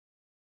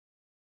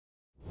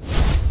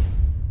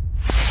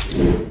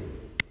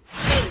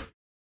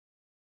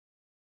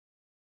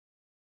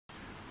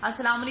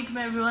अस्सलाम वालेकुम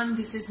everyone,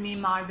 this is me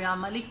मारविया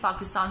Malik,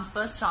 Pakistan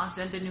first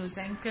transgender news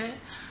anchor.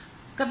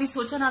 कभी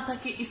सोचा ना था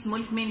कि इस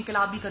मुल्क में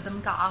इनकलाबी कदम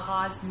का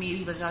आगाज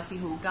मेरी वजह से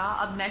होगा।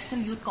 अब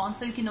नेशनल यूथ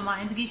काउंसिल की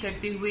नुमाइंदगी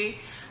करते हुए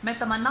मैं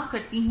तमन्ना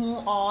करती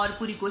हूँ और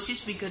पूरी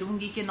कोशिश भी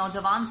करूंगी कि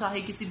नौजवान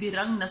चाहे किसी भी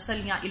रंग, नस्ल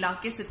या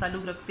इलाके से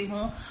ताल्लुक रखते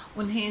हों,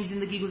 उन्हें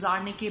जिंदगी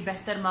गुजारने के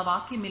बेहतर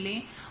मौके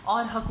मिलें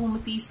और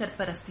हुकूमती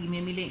सरपरस्ती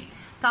में मिलें।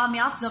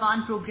 कामयाब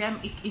जवान प्रोग्राम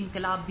एक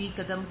इनकलाबी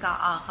कदम का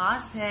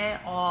आगाज है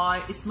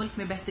और इस मुल्क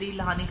में बेहतरी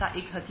लाने का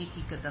एक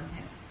हकीकी कदम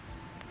है।